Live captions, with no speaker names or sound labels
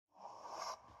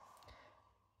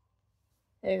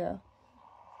There you go.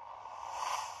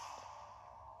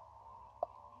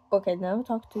 Okay, now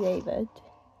talk to David.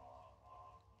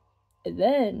 And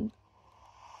then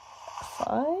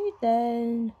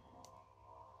then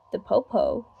the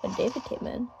Popo and David came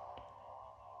in.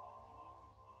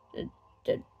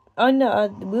 Oh no,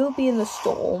 we'll be in the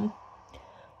storm.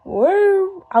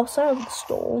 We're outside of the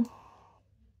storm.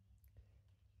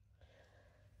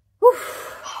 Whew.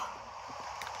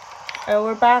 And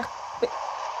we're back. Where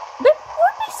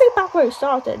did we say back where we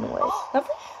started anyway? Have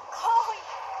we? Chloe!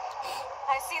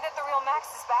 I see that the real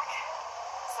Max is back.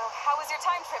 So, how was your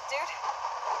time trip, dude?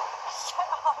 Shut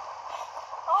up.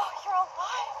 Oh, you're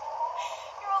alive.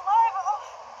 You're alive. Oh,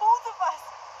 both of us.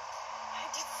 I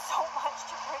did so much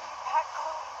to bring you back,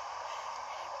 Chloe.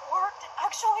 It worked. It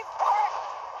actually worked.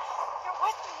 You're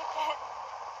with me again.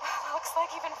 Looks like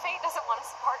even fate doesn't want us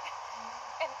apart.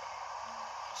 And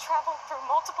I traveled through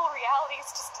multiple realities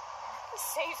just to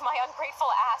save my ungrateful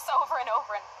ass over and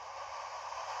over. And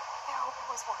I hope it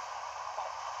was worth it. But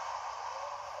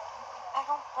I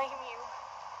don't blame you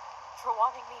for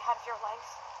wanting me out of your life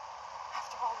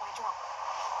after all my drama.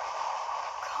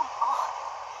 Come on.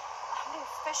 I'm the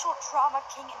official drama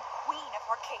king and queen of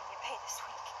Arcadia Bay this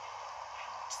week.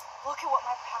 Just look at what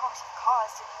my powers have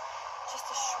caused in just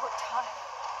a short time.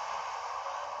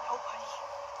 Nobody.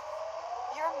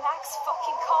 You're Max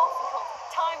fucking Caulfield,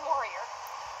 Time Warrior.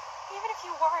 Even if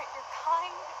you weren't, you're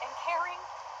kind and caring.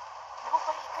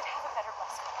 Nobody could have a better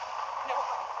blessing.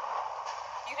 Nobody.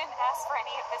 You didn't ask for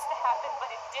any of this to happen,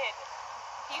 but it did.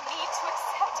 You need to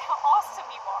accept how awesome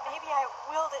you are. Maybe I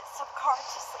willed it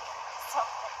subconsciously or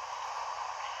something.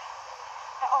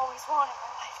 I always wanted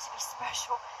my life to be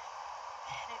special.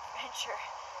 An adventure.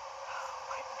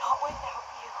 But not without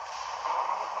you.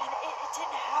 And it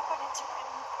didn't happen until I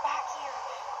moved back here.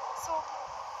 So,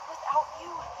 without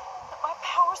you, my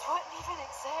powers wouldn't even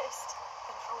exist.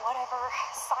 And for whatever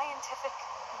scientific,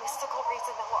 mystical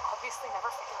reason that we'll obviously never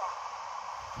figure out,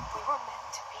 we were meant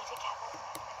to be together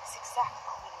at this exact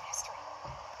moment in history.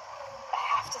 I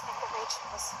have to think the Rachel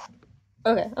was...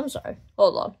 Okay, I'm sorry.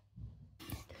 Hold on.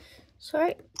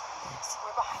 Sorry. So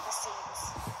we're behind the scenes,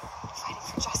 fighting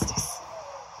for justice.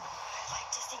 I'd like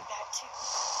to think that too.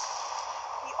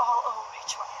 We all owe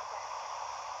Rachel Amber.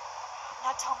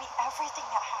 Now tell me everything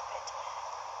that happened.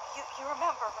 You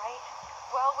remember, right?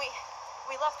 Well,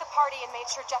 we left the party and made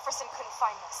sure Jefferson couldn't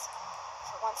find us.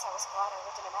 For once, I was glad I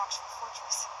lived in an actual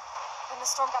fortress. Then the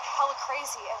storm got hella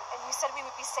crazy, and you said we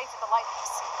would be safe at the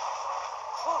lighthouse.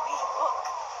 Chloe, look.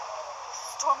 The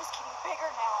storm is getting bigger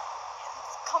now.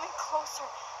 It's coming closer.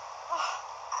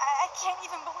 I can't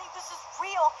even believe this is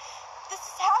real. This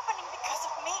is happening because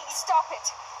of me. Stop it.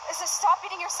 Stop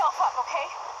beating yourself up, okay?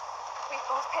 We've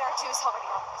both paid our dues already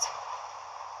on it.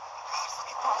 God, look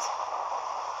at that.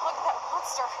 Look at that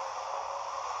monster.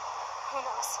 Who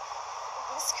knows?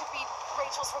 This could be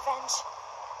Rachel's revenge.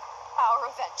 Our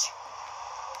revenge.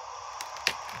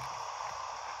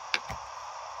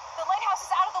 The lighthouse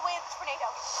is out of the way of the tornado.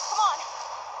 Come on.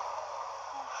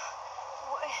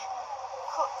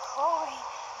 Chloe.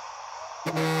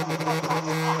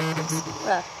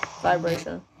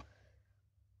 Vibration.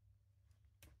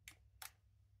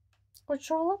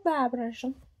 Control of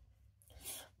vibration.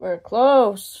 We're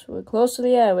close. We're close to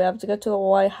the end. We have to get to the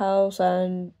White House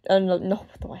and no,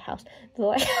 the White House. The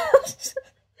White House.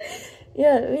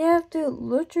 Yeah, we have to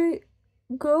literally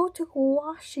go to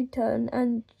Washington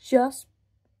and just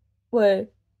wait.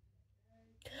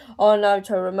 Oh, now I'm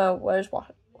trying to remember where's the?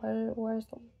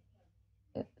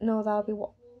 No, that'll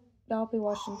be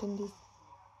Washington D.C.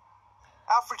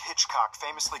 Alfred Hitchcock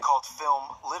famously called film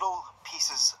little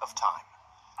pieces of time.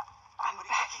 I'm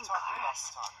back in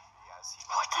class.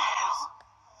 What the hell?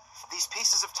 These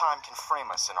pieces of time can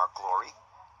frame us in our glory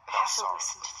and I our have to sorrow.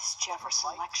 listen to this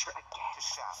Jefferson lecture again. To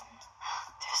shadow.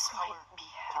 This might be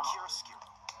hell.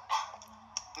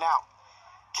 Now,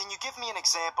 can you give me an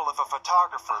example of a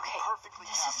photographer who perfectly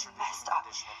this is captured the messed human up.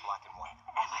 condition in black and white?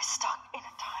 Am I stuck in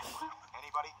a time loop?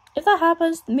 Anybody? If that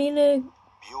happens, meaning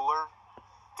Bueller?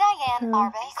 Diane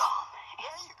Arbus. Be calm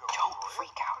There and you go, don't Victoria.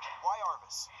 freak out. Why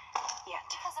Arbus? Yet.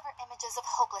 Because of her images of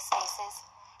hopeless faces.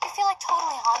 You feel like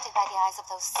totally haunted by the eyes of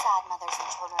those sad mothers and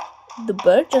children. the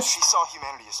bird just She saw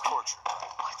humanity as torture.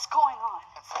 What's going on?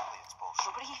 And frankly, it's bullshit.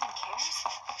 Nobody even cares?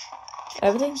 Keep it to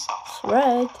everything's yourself.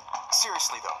 right.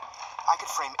 Seriously though, I could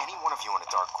frame any one of you in a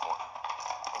dark corner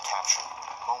and capture you in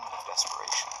a moment of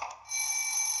desperation.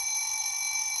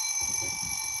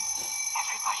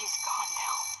 Everybody's gone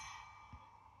now.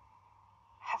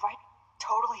 Have I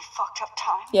totally fucked up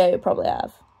time? Yeah, you probably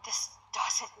have. This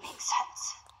doesn't make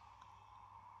sense.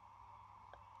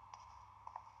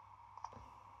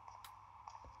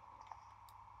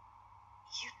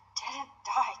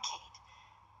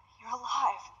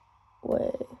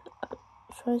 Wait.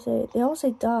 Try to say. They all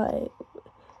say die.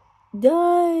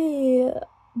 Die.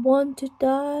 Want to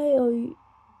die? Oh,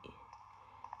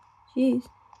 jeez.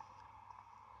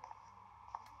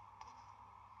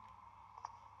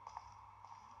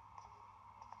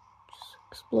 Just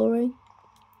exploring.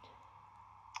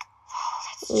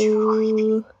 That's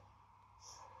too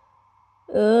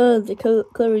They're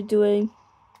clearly doing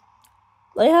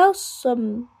Lighthouse.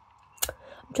 I'm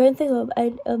trying to think of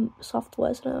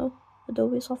softwares now.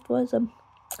 Adobe softwares.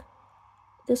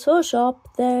 There's Photoshop.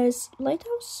 There's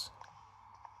Lighthouse.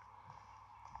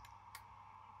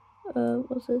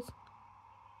 What's this?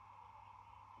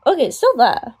 Okay, it's still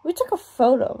there. We took a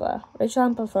photo of that.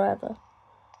 Example forever.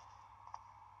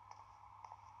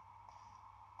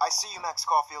 I see you, Max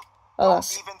Caulfield. Oh,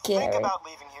 Don't even think about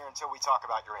leaving here until we talk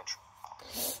about your entry.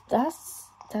 That's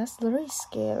literally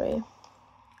scary.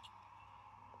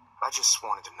 I just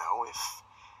wanted to know if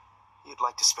you'd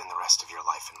like to spend the rest of your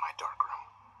life in my dark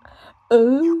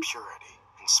room. Your purity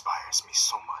inspires me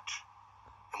so much,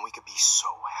 and we could be so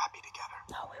happy together.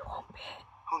 No, we won't be.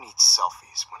 Who needs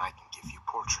selfies when I can give you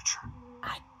portraiture?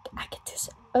 I get this.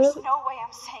 There's no way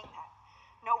I'm saying that.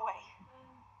 No way.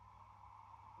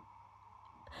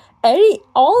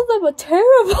 All of them are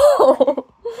terrible.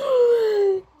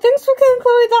 Thanks for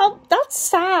concluding that's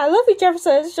sad. Lovey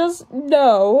Jefferson is just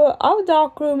no. Our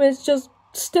dark room is just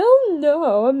still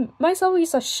no. My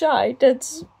selfies are shite.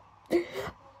 It's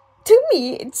to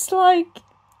me. It's like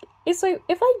if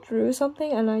I drew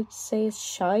something and I say it's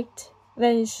shite,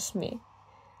 then it's just me.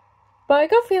 But I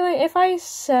got a feeling if I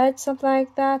said something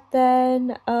like that,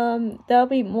 then there'll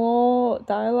be more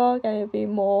dialogue and it'll be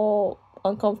more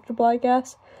uncomfortable, I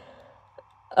guess.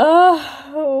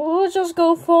 We'll just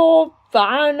go for,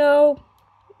 I don't know,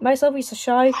 my selfies are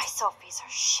shite. My selfies are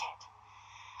shit.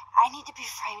 I need to be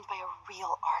framed by a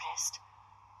real artist.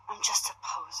 I'm just a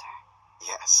poser.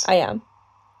 Yes. I am.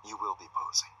 You will be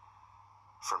posing.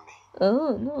 For me.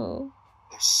 Oh, no.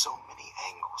 There's so many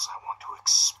angles I want to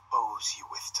expose you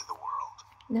with to the world.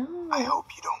 No. I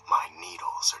hope you don't mind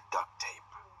needles or duct tape.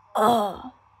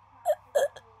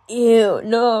 Ew,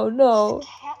 no. It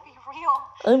can't be real.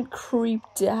 I'm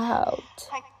creeped out.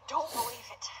 I don't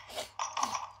believe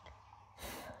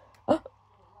it.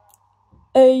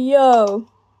 Hey, yo.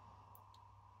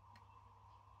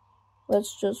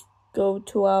 Let's just go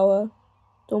to our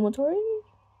dormitory.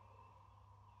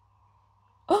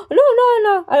 Oh,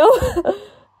 no.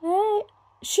 Hey,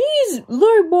 she's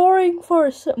literally morning for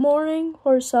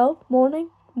herself.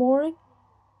 Morning.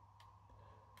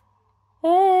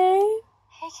 Hey.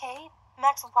 Hey, Kate.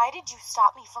 Max, why did you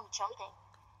stop me from jumping?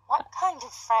 What kind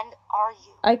of friend are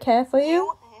you? I care for you.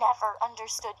 You never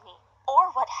understood me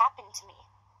or what happened to me.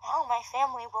 Now my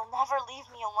family will never leave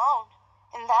me alone,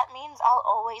 and that means I'll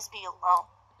always be alone.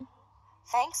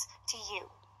 Thanks to you.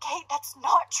 Kate, that's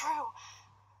not true.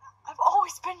 I've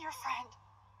always been your friend.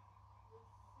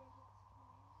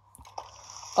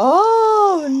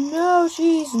 Oh, no,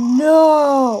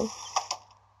 no.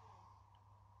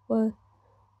 What?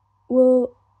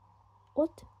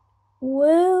 What?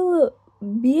 Well,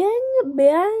 bien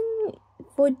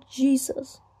for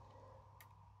Jesus.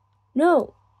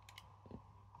 No.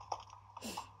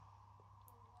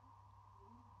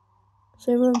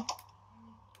 Same room.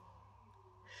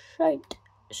 Shite.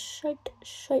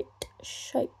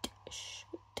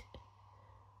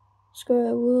 Screw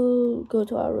it, we'll go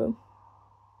to our room.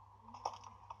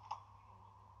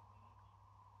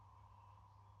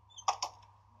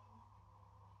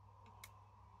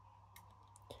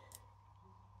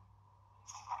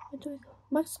 Where do we go?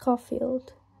 Max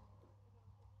Caulfield.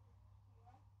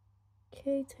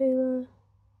 Kay Taylor.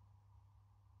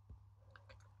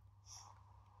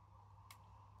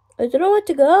 I don't know where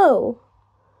to go.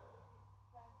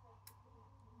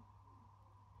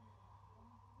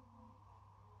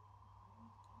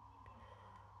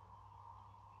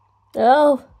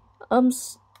 Oh, I'm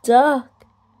stuck.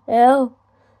 Hell.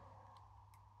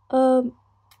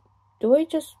 Do I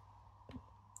just...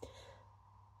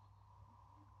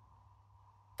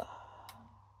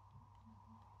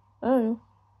 I don't know.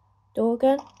 Do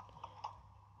again?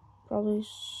 Probably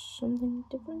something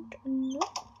different. No.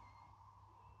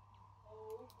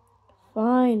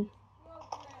 Fine.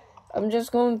 I'm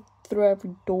just going through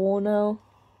every door now.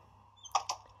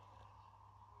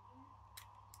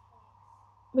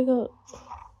 We got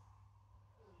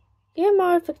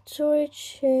Mark, Victoria,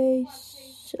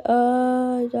 Chase,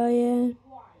 Diane.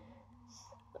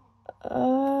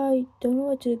 I don't know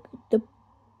what to. The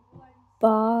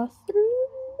bathroom,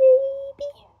 maybe.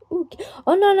 Ooh,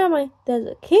 oh no, never mind. There's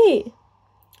a key.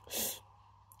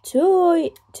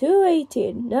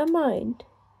 218. Never mind.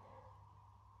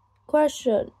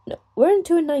 Question. No, we're in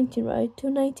 219, right?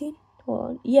 219? Hold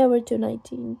on. Yeah, we're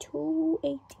 219.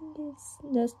 218 is...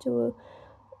 That's too...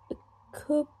 It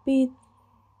could be...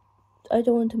 I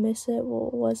don't want to miss it.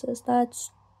 What was this?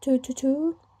 That's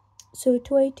 222. So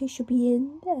 280 should be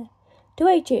in there.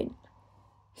 218.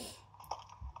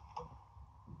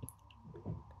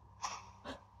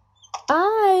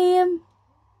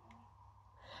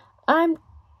 I'm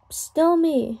still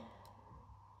me.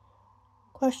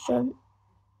 Question.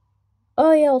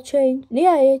 Oh yeah, I'll change.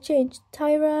 Yeah, it changed.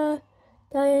 Tyra,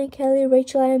 Diane, Kelly,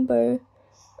 Rachel, Amber.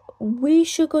 We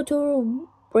should go to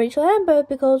Rachel, Amber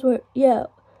because we're yeah.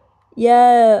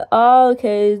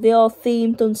 Okay, they all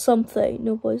themed on something.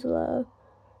 No boys allowed.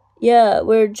 Yeah,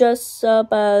 we're dressed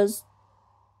up as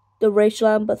the Rachel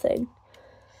Amber thing.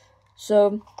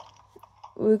 So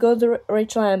we go to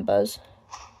Rachel Amber's.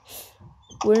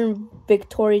 We're in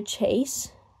Victoria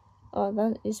Chase. Oh,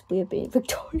 that is weird being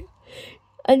Victoria.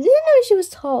 I didn't know she was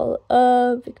tall.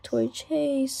 Victoria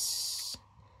Chase.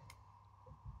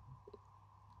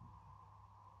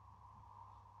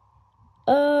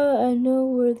 I know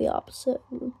we're the opposite.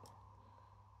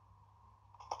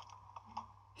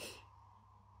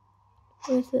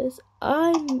 What's this?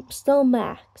 I'm still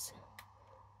Max.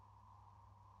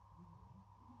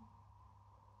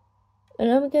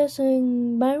 And I'm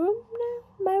guessing my room now?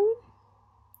 My room?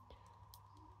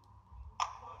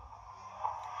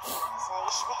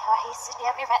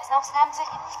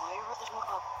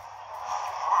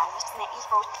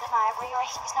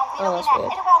 Oh, that's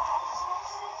weird.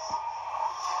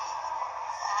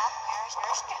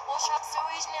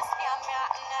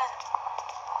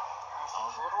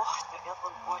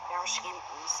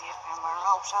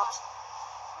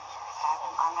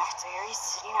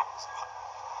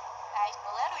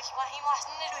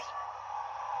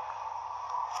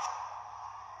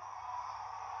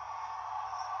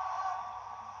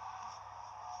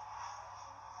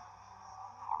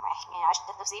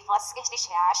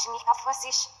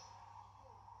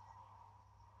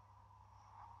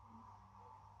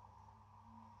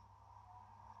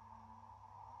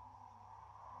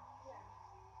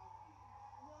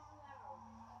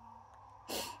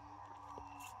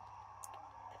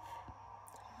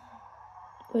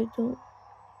 Wait, don't.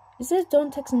 It says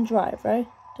don't text and drive, right?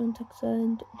 Don't text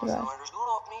and drive.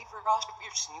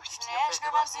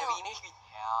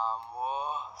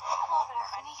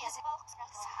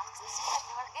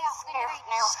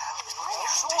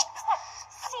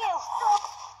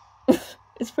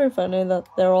 It's pretty funny that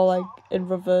they're all like in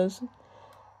reverse.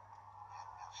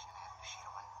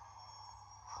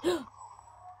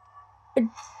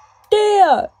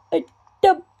 Dear!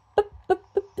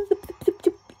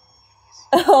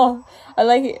 Oh, I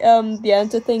like it, the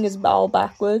enter thing is all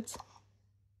backwards.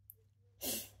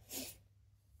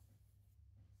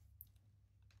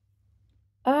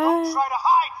 Don't try to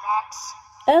hide, Max.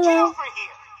 Hello. Get over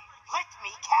here. Let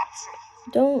me capture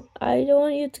you. I don't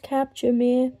want you to capture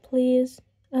me, please.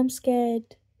 I'm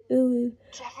scared. Ooh.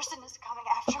 Jefferson is coming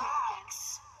after me,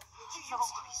 Max. You used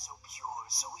to be so pure,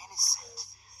 so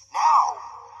innocent. Now,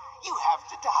 you have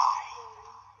to die.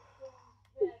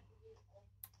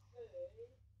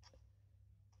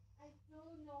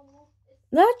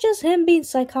 Not just him being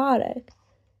psychotic.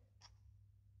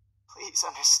 Please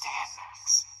understand,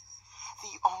 Max.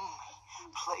 The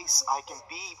only place I can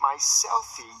be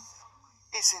myselfie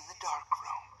is in the dark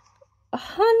room.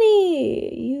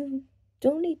 Honey, you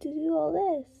don't need to do all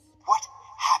this. What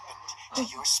happened to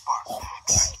your spark,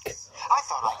 Max? I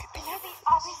thought I could be your... Maybe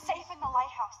I'll be safe in the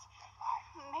lighthouse.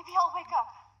 Maybe I'll wake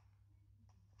up.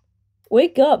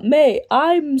 Wake up, May.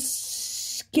 I'm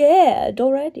scared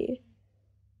already.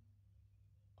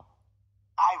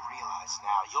 I realize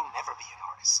now you'll never be an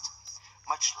artist,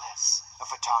 much less a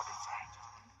photographer.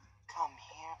 Come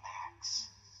here, Max.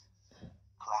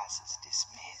 Class is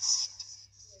dismissed.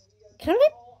 Can I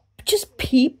just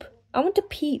peep? I want to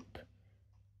peep.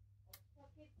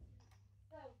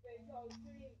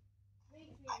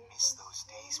 I miss those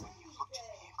days when you looked at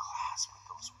me in class with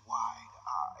those wide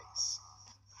eyes.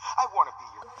 I want to be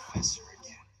your professor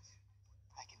again.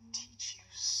 I can teach you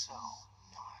so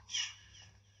much.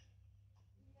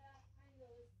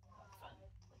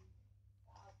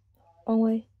 Oh,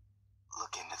 wait.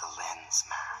 Look into the lens,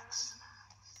 Max.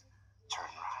 Turn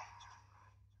right.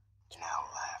 Now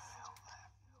left.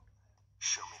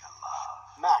 Show me the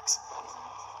love. Max.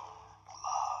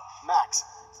 Love. Max.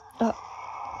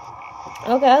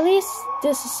 Okay, at least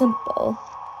this is simple.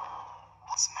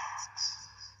 That's Max.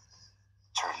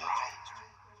 Turn right.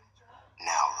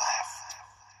 Now left.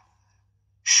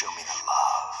 Show me the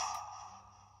love.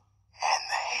 And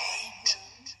the hate.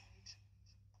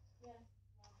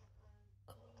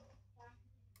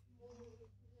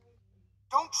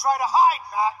 try to hide,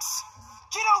 Max.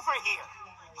 Get over here.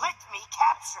 Let me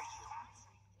capture you.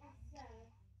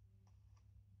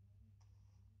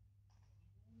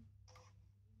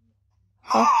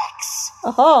 Max!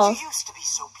 Aha. You used to be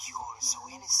so pure, so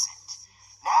innocent.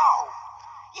 Now,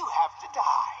 you have to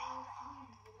die.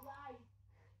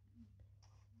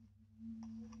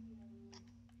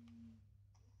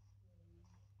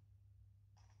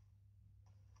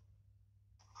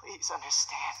 Please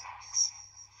understand, Max.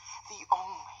 The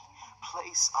only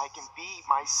place I can be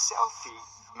my selfie,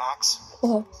 Max.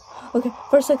 Oh, okay.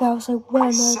 For a second, I was like, where My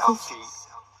am I? selfie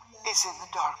is in the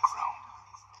dark room.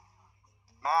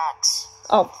 Max.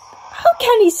 Oh, how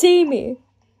can he see me?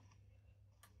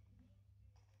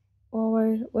 Oh,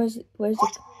 where's it? What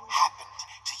happened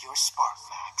to your spark,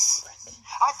 Max?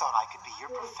 I thought I could be your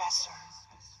professor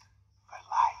for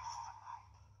life.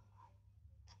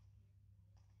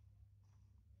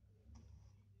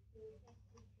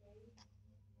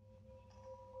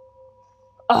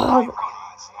 Oh,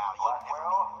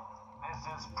 Blackwell, this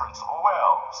is Principal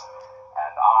Wells,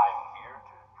 and I'm here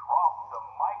to drop the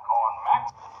mic on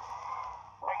Max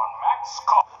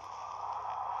call.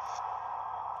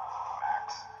 Max.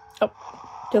 oh,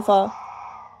 too far.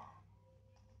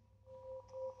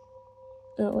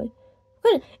 Oh, wait.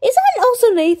 Wait, is that also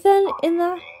Nathan in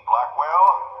that? Blackwell,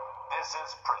 this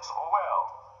is Principal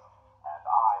Wells, and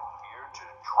I'm here to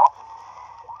drop.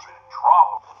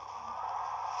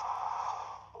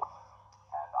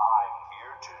 And I'm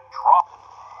here to drop.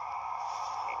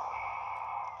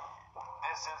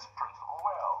 This is Principal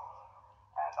Wells,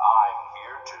 and I'm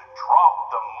here to drop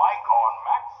the mic on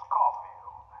Max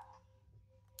Caulfield.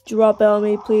 Drop it on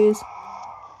me, please.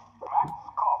 Max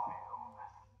Caulfield.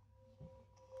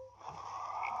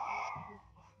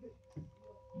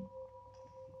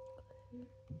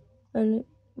 And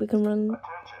we can run.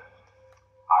 Attention.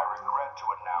 I regret to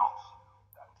announce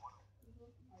that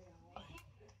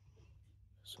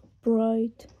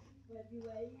Bright.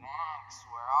 Max,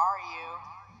 where are you?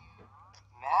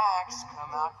 Max,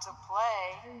 come out to play.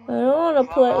 I don't want to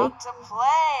Come play. out to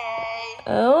play. I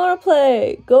don't want to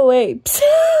play. Go apes.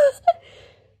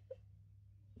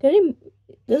 Can he?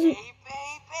 Does he? Ape, ape,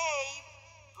 ape.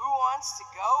 Who wants to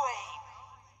go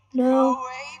ape? No. Go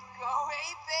ape,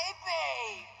 ape,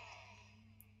 ape.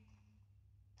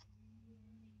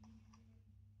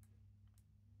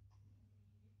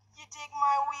 You dig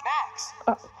my wheel, Max?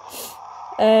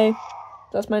 Oh. Hey,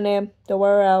 that's my name. Don't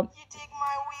wear out. You dig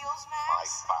my wheels, I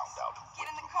Max? found out who Get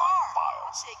in the went car. through my I'll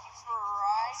files. take you for a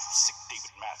ride. Sick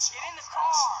David Madsen. Get in the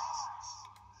car.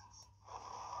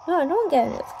 No, I don't get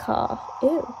in his car.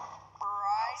 Ew. For a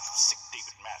ride. Sick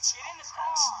David Madsen. Get in the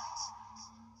car.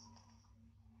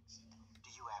 Do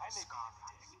you have a scar,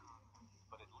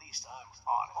 But at least I'm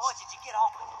honest. Boy, did you get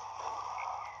all?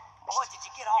 Boy, did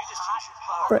you get all You just hot? use your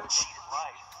power Frick. to cheat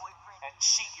life and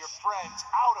cheat your friends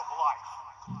out of life.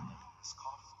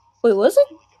 Wait, was it?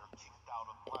 Get her kicked out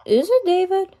of life. Is it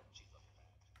David?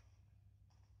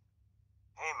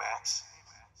 Hey, Max.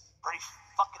 Pretty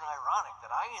fucking ironic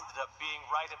that I ended up being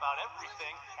right about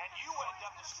everything and you end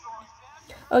up destroying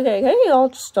them. Okay, can you all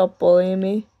just stop bullying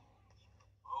me?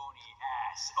 Pony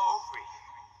ass over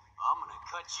here. I'm gonna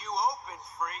cut you open,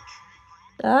 freak.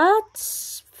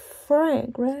 That's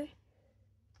Frank, right?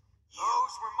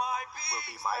 Those were my beats, will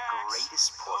be my Max. greatest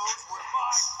portrait, Those were Max.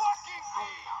 my fucking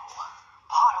beats.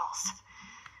 Bottles.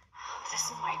 This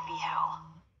might be hell.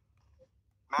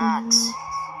 Max.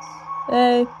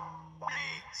 Hey.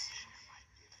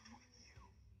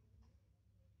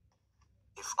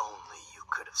 If only you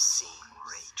could have seen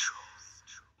Rachel.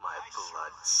 My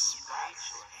blood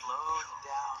Rachel flowed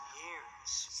down here.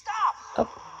 Stop! Oh.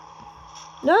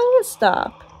 No, I didn't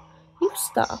stop. You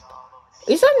stop.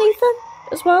 Is that Nathan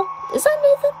as well? Is that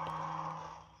Nathan?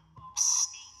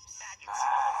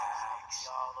 Max.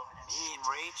 Me and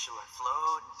Rachel are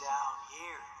floating down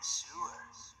here in the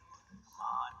sewers. Come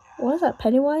on now. What is that,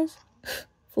 Pennywise?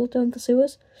 Fall down the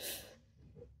sewers?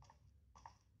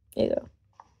 There you go.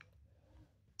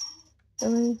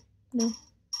 No.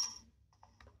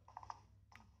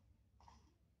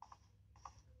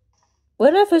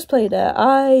 When I first played it,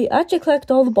 I actually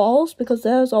collected all the balls because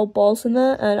there's all balls in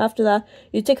there, and after that,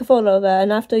 you take a photo of it,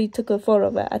 and after you took a photo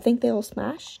of it, I think they all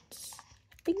smashed.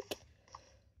 I think.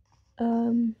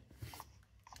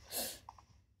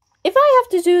 If I have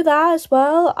to do that as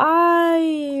well,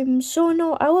 I'm so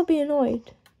annoyed. I will be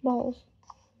annoyed. Balls.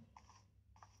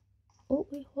 Oh,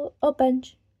 wait, hold. Oh,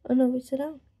 bench. Oh no, we sit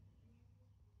down.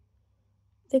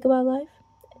 Think about life.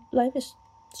 Life is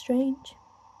strange.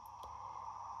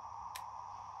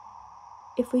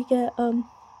 If we get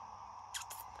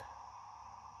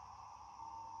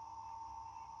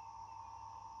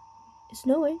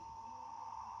snowing.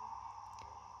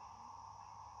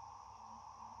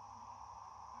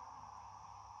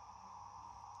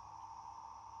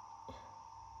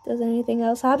 Does anything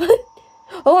else happen?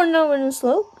 Oh no, we're in a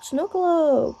snow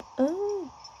globe. Oh.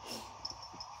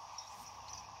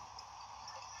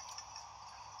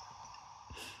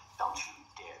 Don't you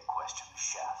dare question the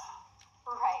chef.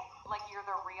 Right, like you're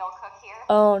the real cook here?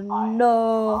 Oh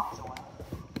no.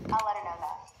 I'll let her know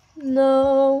that.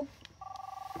 No.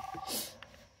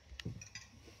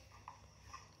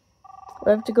 We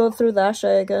have to go through that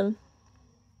shit again.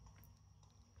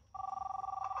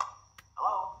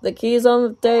 Hello? The key's on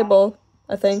the table,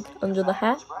 I think, under the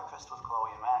hat. Breakfast with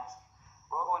Chloe and Max.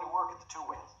 We're all going to work at the Two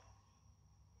Wins.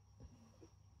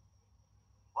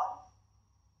 What?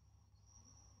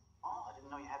 Oh, I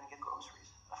didn't know you had to get groceries.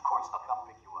 Of course, I'll come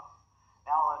pick you up.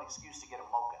 Now I'll have an excuse to get a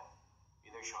mocha. Be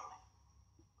there shortly.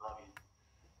 Love you.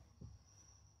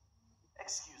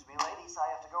 Excuse me, ladies. I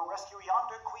have to go rescue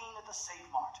yonder queen at the Save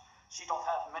Mart. She don't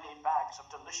have many bags of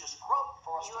delicious grub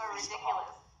for us to feast upon.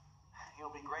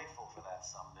 You'll be grateful for that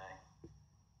someday.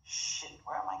 Shit,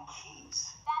 where are my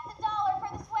keys? That's $1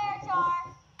 for the swear jar.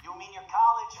 You mean your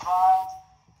college funds?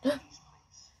 Keys,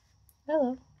 please.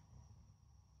 Hello.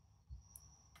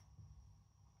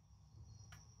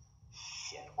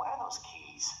 Shit, where are those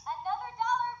keys? Another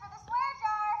 $1 for the swear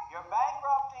jar. You're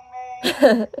bankrupting me.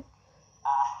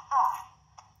 Aha.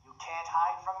 You can't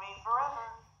hide from me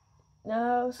forever.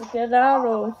 No, so get out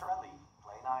of. Friendly.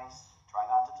 Play nice. Try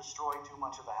not to destroy too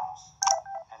much of the house.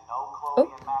 And no Chloe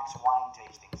and Max wine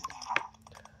tastings.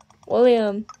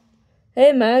 William.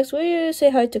 Hey Max, will you say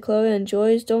hi to Chloe and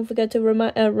Joyce? Don't forget to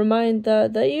remind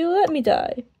that you let me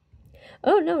die.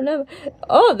 Oh no, never.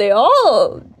 Oh,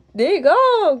 there you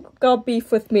go, got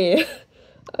beef with me.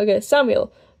 Okay,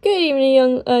 Samuel. Good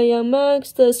evening, young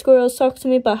Max. The squirrels talk to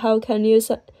me, but how can you?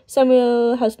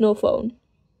 Samuel has no phone.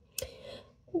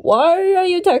 Why are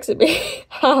you texting me?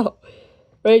 How?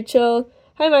 Rachel.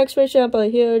 Hi Max, Rachel Apple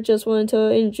here. Just wanted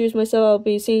to introduce myself. I'll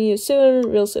be seeing you soon,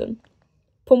 real soon.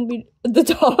 Pumpy the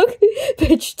dog.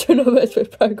 Bitch, turn on my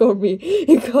prank on me.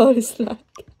 You got his slack.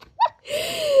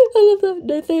 I love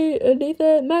that.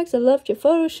 Nathan, Max, I loved your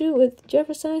photo shoot with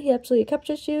Jefferson. He absolutely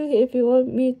captured you. If you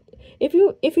want,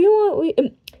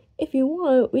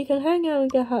 we can hang out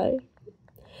and get high.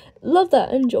 Love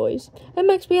that, enjoys. And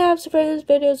Max, we have surveillance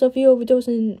videos of you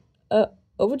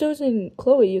overdosing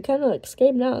Chloe. You cannot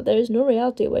escape now. There is no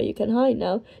reality where you can hide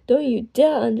now. Don't you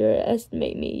dare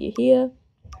underestimate me, you hear?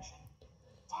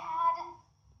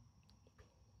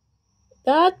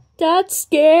 That's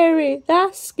scary.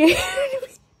 That's scary.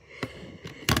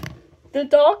 The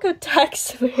dog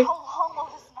attacks me. How long will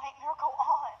this nightmare go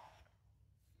on?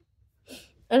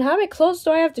 And how many clothes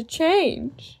do I have to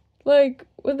change? Like,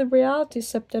 with the reality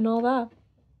sipped and all that.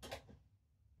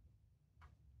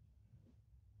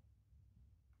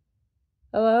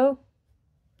 Hello?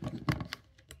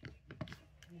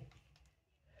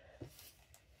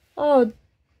 Oh,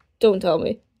 don't tell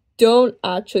me. Don't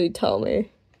actually tell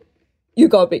me. You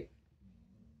got me.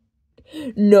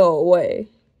 No way.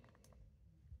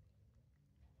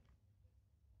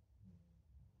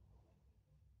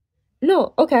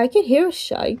 No, okay, I can hear a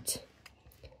shite.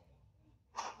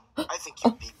 I think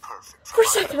you'd be perfect for a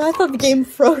second, I thought the game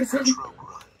froze. You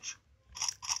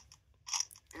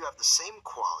have the same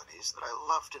qualities that I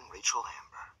loved in Rachel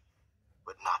Amber,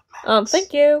 but not Max.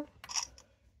 Thank you.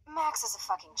 Max is a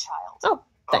fucking child. Oh,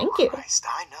 thank you. Christ,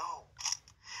 I know.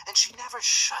 And she never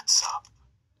shuts up,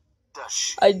 does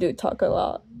she? I do talk a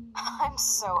lot. I'm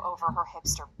so over her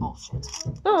hipster bullshit.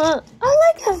 Oh,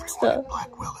 I like that stuff.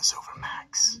 Blackwell is over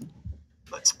Max.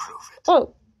 Let's prove it.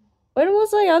 Oh, when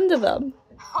was I under them?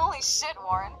 Holy shit,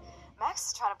 Warren. Max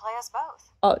is trying to play us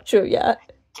both. Oh, true, yeah.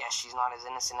 Guess she's not as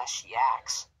innocent as she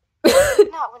acts.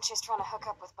 Not when she's trying to hook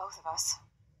up with both of us.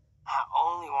 I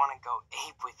only want to go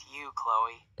ape with you,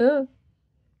 Chloe. Come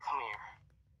here.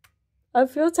 I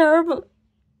feel terrible.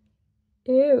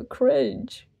 Ew,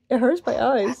 cringe. It hurts my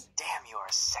eyes. God damn, you're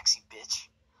a sexy bitch.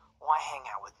 Why hang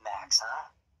out with Max, huh?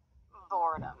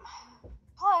 Boredom.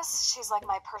 Plus, she's like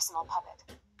my personal puppet.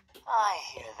 I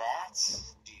hear that.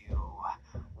 Do you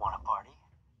want a party?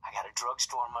 I got a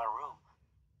drugstore in my room.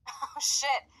 Oh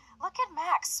shit. Look at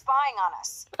Max spying on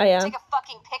us. I am. Take a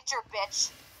fucking picture,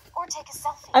 bitch. Or take a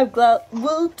selfie. I'm glad.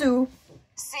 Will do.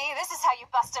 See, this is how you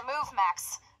bust a move,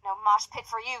 Max. No mosh pit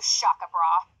for you, Shaka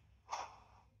Bra.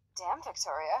 Damn,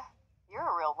 Victoria. You're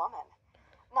a real woman.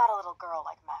 Not a little girl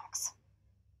like Max.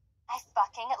 I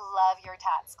fucking love your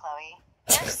tats, Chloe.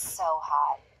 You're so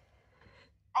hot.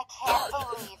 I can't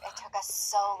believe it took us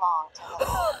so long to hook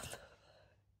up.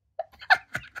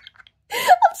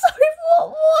 I'm sorry,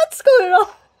 what's going on?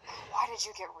 Why did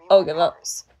you get Oh, rewind give up.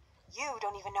 powers? You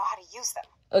don't even know how to use them.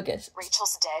 Okay.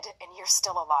 Rachel's dead and you're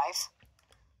still alive.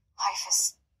 Life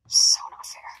is so not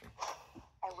fair.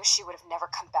 I wish you would have never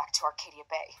come back to Arcadia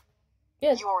Bay.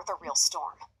 Yeah. You're the real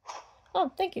Storm. Oh,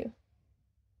 thank you.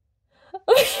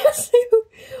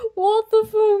 What the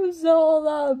fuck is all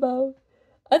that about?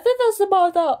 I think that's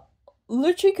about that.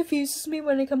 Literally confuses me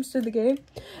when it comes to the game.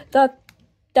 That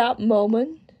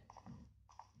moment.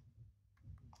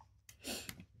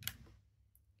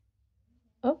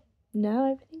 Oh,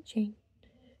 now everything changed.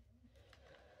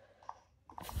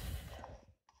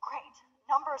 Great.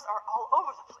 Numbers are all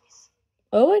over the place.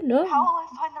 Oh, wait, no. How will I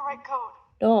find the right code?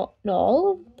 No, not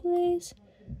all of the place.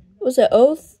 Was it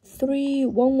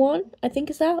 0311? I think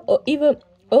is that? Or even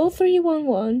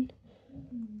 0311.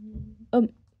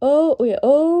 Oh, yeah,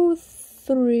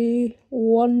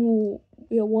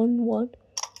 0311.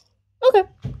 Okay.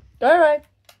 Alright.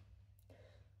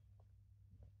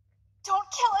 Don't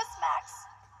kill us, Max.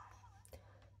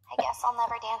 I guess I'll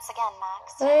never dance again,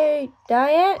 Max. Hey,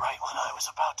 Diane. Right when I was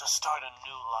about to start a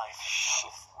new life. Shit,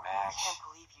 Max. I can't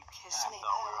believe you kissed me. I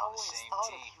thought we were I on the always same thought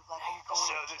team. of you letting go.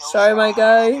 Sorry, my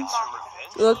guy.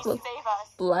 Look, Save us.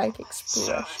 black So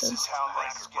expression. this is how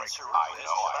Max gets her I revenge.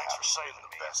 know I Thanks have for saving the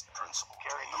me. best principal.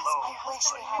 Carrying the I load. wish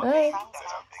we had Hey. friends,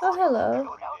 Max. Oh,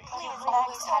 hello.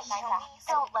 Please, Max,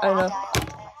 don't let I me know. die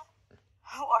like this.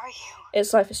 Who are you?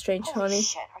 It's Life is Strange, Holy honey.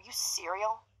 shit, are you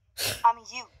serial? I'm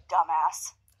you,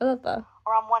 dumbass. I love that.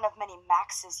 Or I'm one of many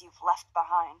Maxes you've left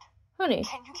behind. Honey,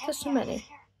 Can you get there's so me out of many.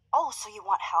 here? Oh, so you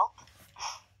want help?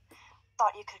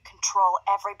 Thought you could control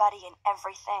everybody and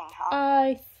everything, huh?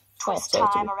 I thought Twist so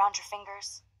time too. around your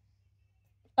fingers.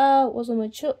 Wasn't my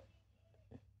choice.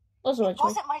 Wasn't my It choice.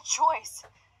 wasn't my choice.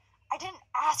 I didn't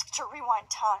ask to rewind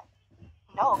time.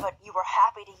 No, but you were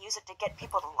happy to use it to get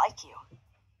people to like you.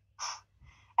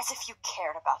 As if you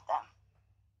cared about them.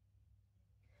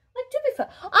 Like, to be fair,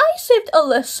 I saved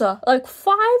Alyssa like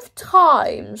 5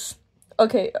 times.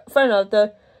 Okay, fair enough.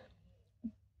 The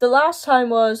last time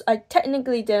was I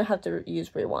technically didn't have to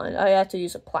use rewind. I had to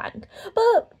use a plank,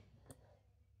 but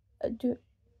I do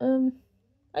care.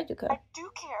 I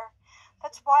do care.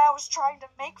 That's why I was trying to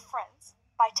make friends.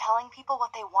 By telling people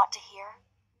what they want to hear.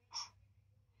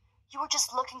 You were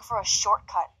just looking for a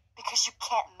shortcut because you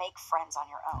can't make friends on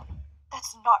your own.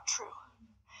 That's not true.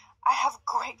 I have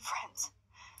great friends.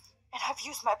 And I've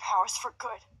used my powers for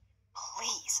good.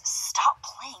 Please, stop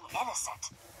playing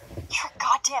innocent. You're a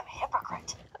goddamn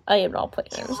hypocrite. I am not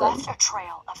playing You innocent. left a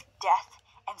trail of death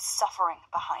and suffering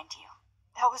behind you.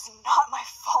 That was not my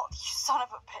fault, you son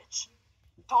of a bitch.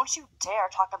 Don't you dare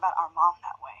talk about our mom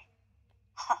that way.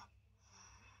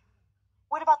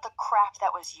 What about the crap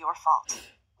that was your fault?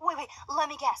 Wait, let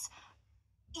me guess.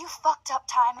 You fucked up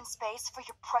time and space for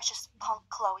your precious punk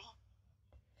Chloe?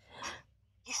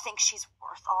 You think she's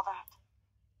worth all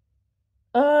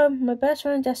that? My best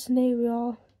friend Destiny, we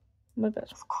all my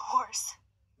best. Of course.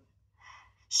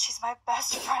 She's my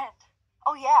best friend.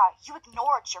 Oh yeah, you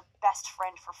ignored your best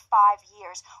friend for 5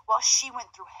 years while she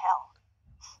went through hell.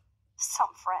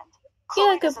 Some friend.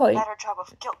 Chloe good does point. a better job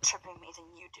of guilt-tripping me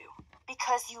than you do.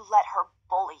 Because you let her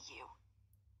bully you.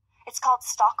 It's called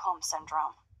Stockholm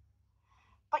Syndrome.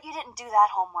 But you didn't do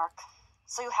that homework,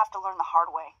 so you have to learn the hard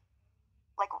way.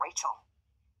 Like Rachel.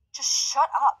 Just shut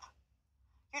up.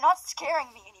 You're not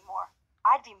scaring me anymore.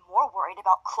 I'd be more worried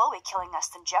about Chloe killing us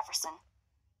than Jefferson.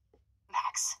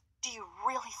 Max, do you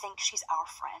really think she's our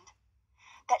friend?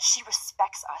 That she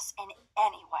respects us in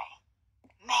any way?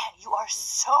 Man, you are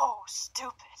so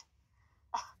stupid.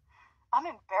 I'm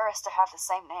embarrassed to have the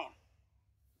same name.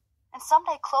 And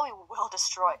someday Chloe will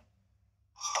destroy.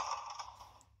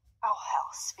 Oh hell,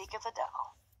 speak of the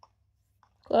devil.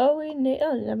 Chloe,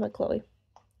 oh, never mind, Chloe.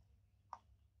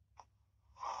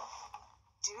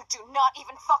 Dude, do not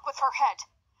even fuck with her head.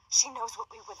 She knows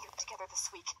what we went through together this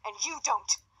week, and you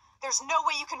don't. There's no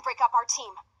way you can break up our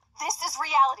team. This is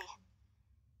reality.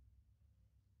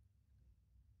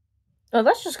 Oh,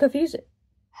 that's just confusing.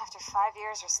 After 5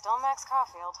 years, you're still Max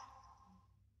Caulfield.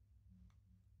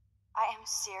 I am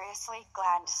seriously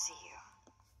glad to see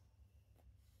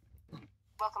you.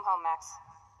 Welcome home, Max.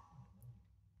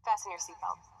 Fasten your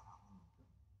seatbelt.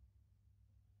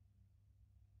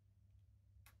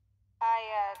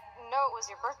 I know it was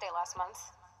your birthday last month.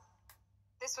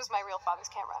 This was my real father's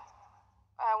camera.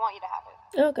 I want you to have it.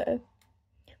 Okay.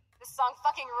 This song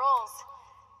fucking rules.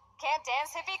 Can't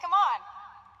dance, hippie? Come on.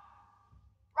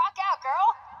 Rock out, girl.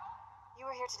 You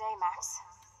were here today, Max.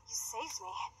 You saved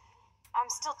me. I'm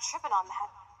still tripping on that.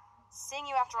 Seeing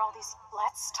you after all these...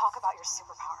 Let's talk about your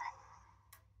superpower.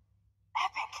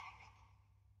 Epic.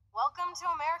 Welcome to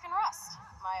American Rust,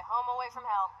 my home away from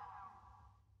hell.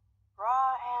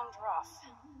 Raw and rough.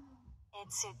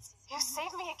 It's... You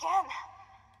saved me again.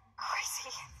 Crazy.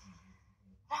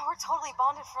 Now we're totally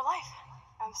bonded for life.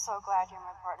 I'm so glad you're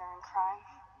my partner in crime.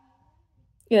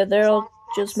 Yeah, they're all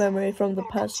just memory from the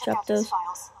past Check out these chapters.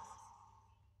 files.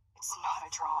 It's not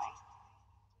a drawing.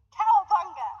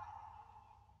 Cowabunga!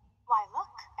 Why,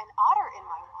 look, an otter in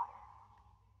my water.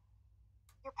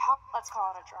 Your power. Let's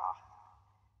call it a draw.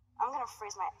 I'm gonna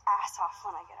freeze my ass off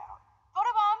when I get out.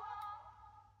 Photobomb!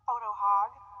 Photo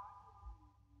hog.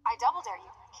 I double dare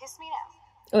you. Kiss me now.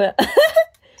 Oh, yeah.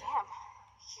 Damn,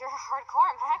 you're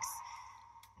hardcore, Max.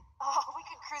 Oh, we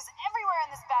could cruise everywhere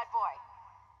in this bad boy.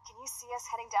 Can you see us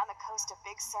heading down the coast of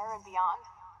Big Sur and beyond?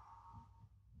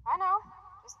 I know,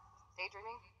 just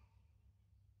daydreaming.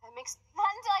 That makes not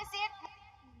until I see it.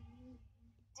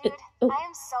 Dude, I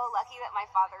am so lucky that my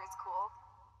father is cool.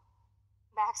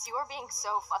 Max, you are being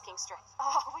so fucking strict.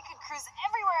 Oh, we could cruise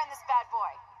everywhere in this bad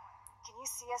boy. Can you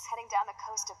see us heading down the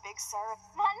coast of Big Sur?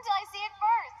 Not until I see it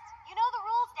first. You know the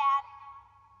rules, Dad.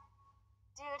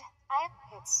 Dude,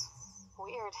 it's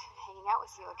weird hanging out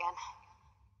with you again.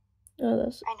 Oh,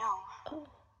 that's... I know. Oh.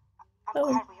 I'm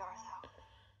glad we are, though.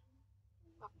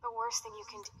 Look, the worst thing you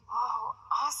can do. Oh,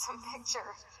 awesome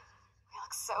picture. We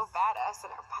look so badass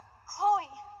in our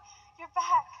Chloe, you're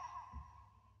back.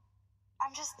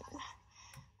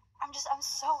 I'm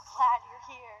so glad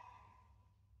you're here.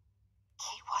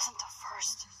 Kate wasn't the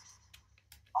first.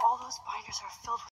 All those binders are filled with